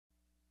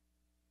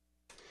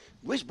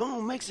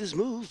Wishbone makes his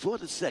move for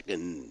the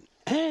second.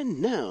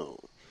 And now,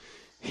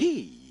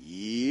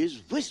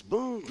 here's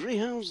Wishbone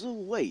Greyhounds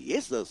away.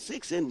 It's a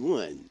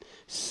 6-1.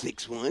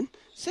 6-1,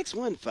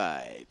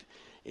 6-1-5.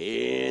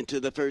 Into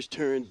the first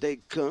turn they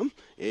come.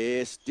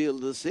 It's still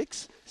the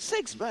 6.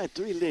 6 by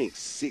 3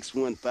 lengths.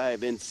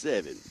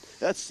 6-1-5-7.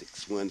 A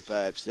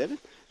 6-1-5-7.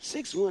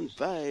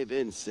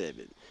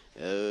 6-1-5-7.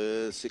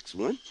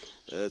 6-1.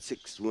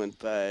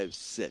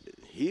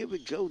 6-1-5-7. Here we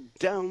go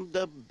down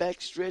the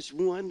backstretch.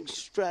 One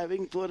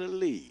striving for the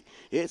lead.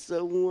 It's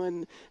a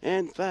 1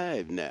 and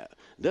 5 now.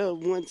 The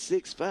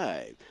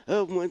 1-6-5.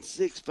 A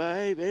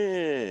 1-6-5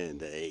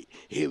 and 8.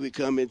 Here we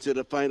come into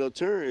the final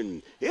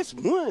turn. It's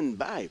 1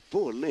 by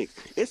 4 lengths.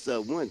 It's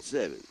a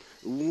 1-7.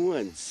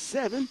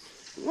 1-7.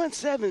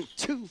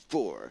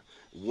 1-7-2-4.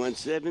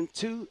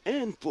 1-7-2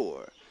 and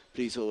 4.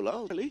 Please hold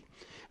on.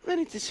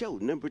 Running to show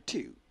number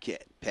 2,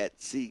 Cat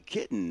Patsy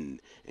Kitten.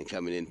 And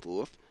coming in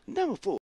fourth, number 4.